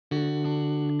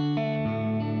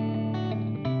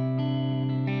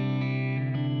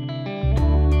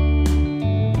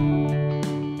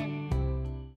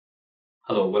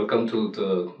Welcome to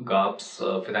the GAPS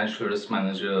Financial Risk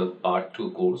Manager Part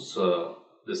 2 course.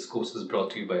 This course is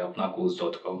brought to you by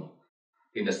ApnaCourse.com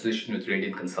in association with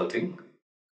Radiant Consulting.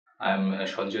 I'm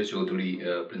Sanjay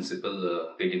Chaudhary,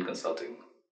 Principal, Radiant Consulting.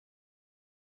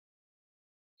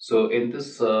 So in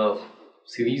this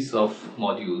series of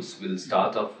modules, we'll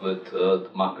start off with the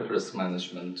Market Risk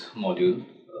Management module,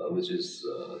 which is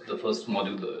the first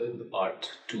module in the Part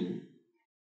 2.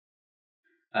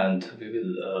 And we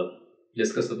will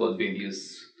discuss about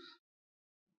various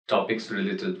topics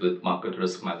related with market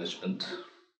risk management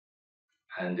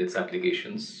and its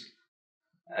applications.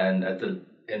 And at the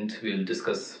end, we'll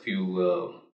discuss a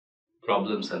few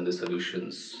problems and the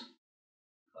solutions,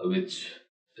 which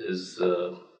is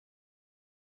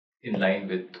in line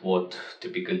with what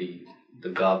typically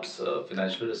the GAPS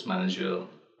Financial Risk Manager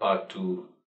Part 2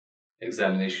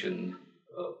 examination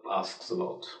asks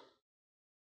about.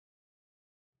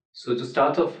 So to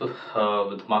start off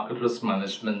with market risk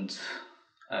management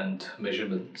and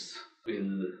measurements,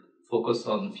 we'll focus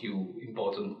on a few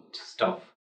important stuff.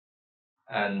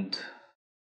 And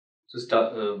to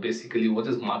start, basically, what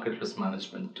is market risk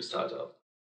management to start off?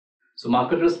 So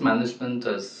market risk management,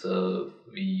 as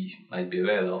we might be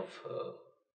aware of,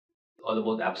 all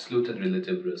about absolute and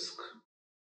relative risk.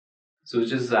 So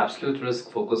which is absolute risk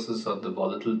focuses on the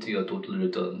volatility or total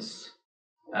returns,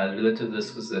 and relative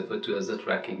risk is referred to as a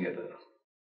tracking error.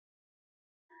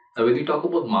 Now, when you talk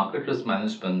about market risk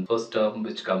management, first term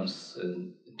which comes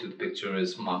into the picture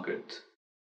is market.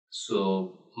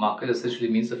 So market essentially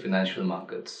means the financial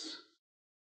markets.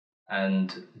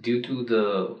 And due to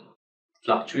the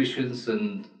fluctuations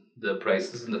in the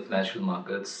prices in the financial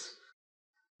markets,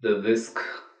 the risk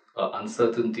or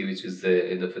uncertainty which is there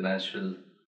in the financial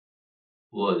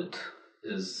world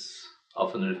is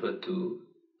often referred to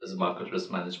as market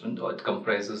risk management, or it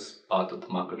comprises part of the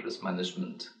market risk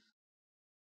management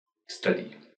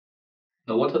study.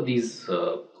 Now, what are these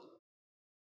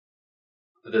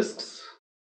risks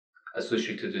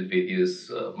associated with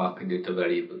various market data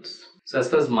variables? So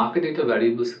as far as market data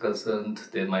variables are concerned,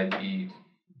 there might be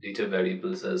data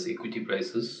variables as equity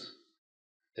prices,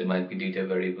 there might be data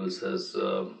variables as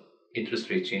interest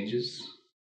rate changes,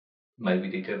 might be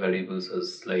data variables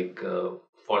as like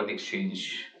foreign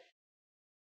exchange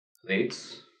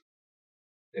rates.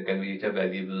 There can be data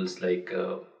variables like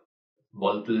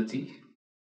volatility.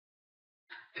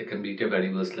 There can be data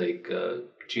variables like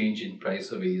change in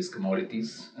price of various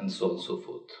commodities, and so on and so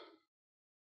forth.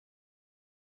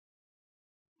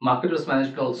 Market risk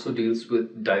management also deals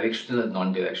with directional and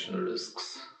non-directional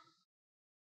risks.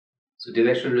 So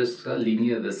directional risks are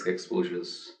linear risk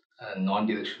exposures, and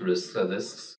non-directional risks are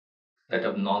risks that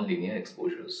have non-linear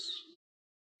exposures,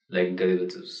 like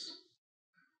derivatives,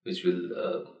 which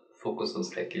we'll focus on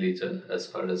slightly later as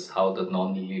far as how the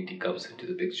non-linearity comes into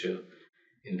the picture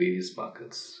in various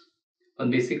markets. One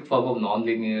basic form of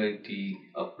non-linearity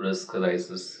of risk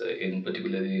arises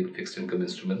particularly in fixed income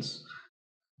instruments,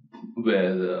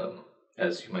 where,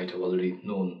 as you might have already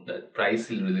known, that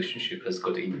price-yield relationship has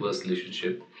got an inverse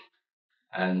relationship,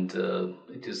 and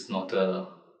it is not a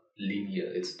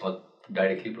linear, it's not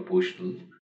directly proportional.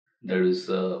 There is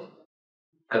a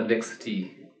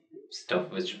convexity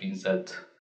stuff, which means that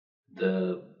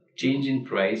the change in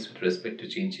price with respect to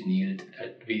change in yield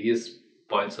at various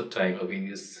points of time or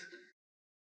various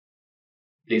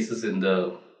places in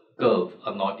the curve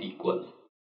are not equal.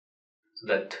 So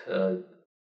that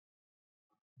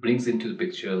brings into the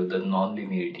picture the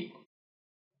non-linearity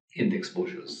in the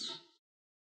exposures.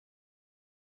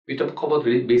 We talk about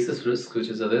basis risk, which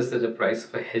is a risk that the price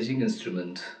of a hedging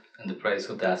instrument and the price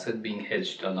of the asset being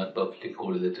hedged are not perfectly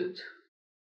correlated.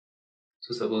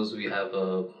 So suppose we have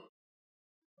a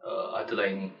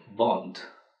underlying bond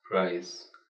price,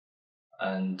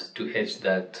 and to hedge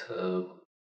that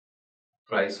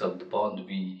price of the bond,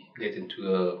 we get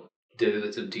into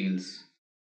derivative deals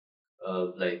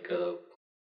like a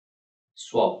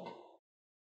swap.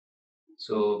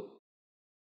 So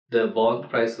the bond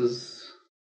prices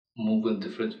move in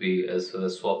different way as well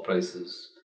as swap prices,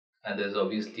 and there's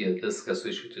obviously a risk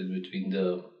associated between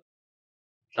the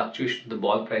fluctuation of the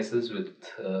bond prices with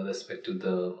respect to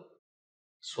the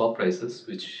swap prices,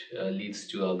 which leads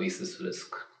to our basis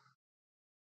risk.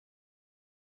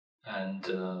 And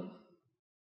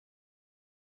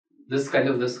this kind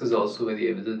of risk is also very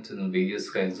evident in various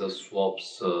kinds of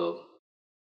swaps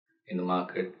in the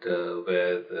market,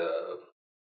 where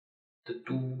the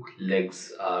two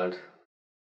legs are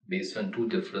based on two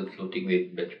different floating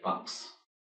rate benchmarks,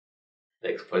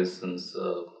 like for instance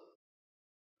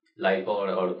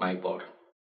LIBOR or MIBOR.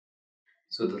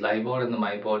 So the LIBOR and the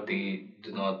MIBOR, they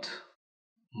do not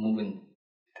move in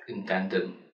in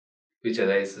tandem, which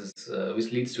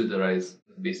leads to the rise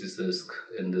of basis risk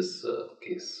in this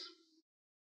case.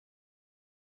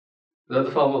 The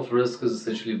other form of risk is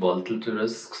essentially volatility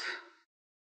risks.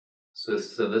 So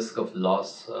it's the risk of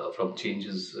loss from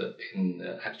changes in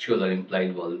actual or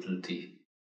implied volatility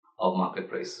of market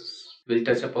prices. We'll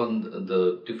touch upon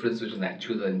the difference between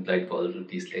actual and implied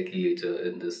volatility slightly later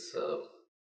in this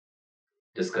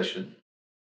discussion.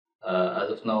 As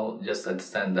of now, just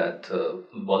understand that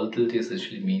volatility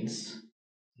essentially means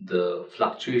the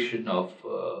fluctuation of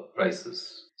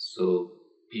prices. So,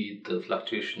 be it the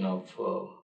fluctuation of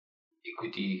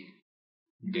equity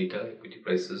data, equity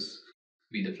prices,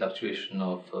 be the fluctuation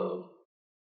of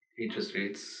interest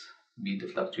rates, be the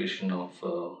fluctuation of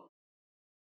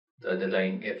the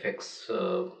underlying FX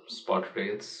spot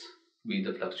rates, be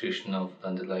the fluctuation of the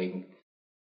underlying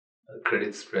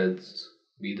credit spreads,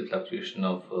 be the fluctuation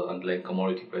of underlying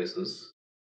commodity prices.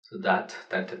 So that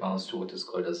amounts to what is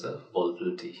called as a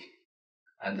volatility.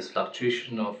 And this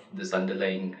fluctuation of this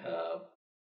underlying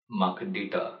market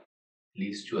data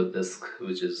leads to a risk,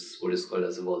 which is what is called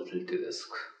as a volatility risk.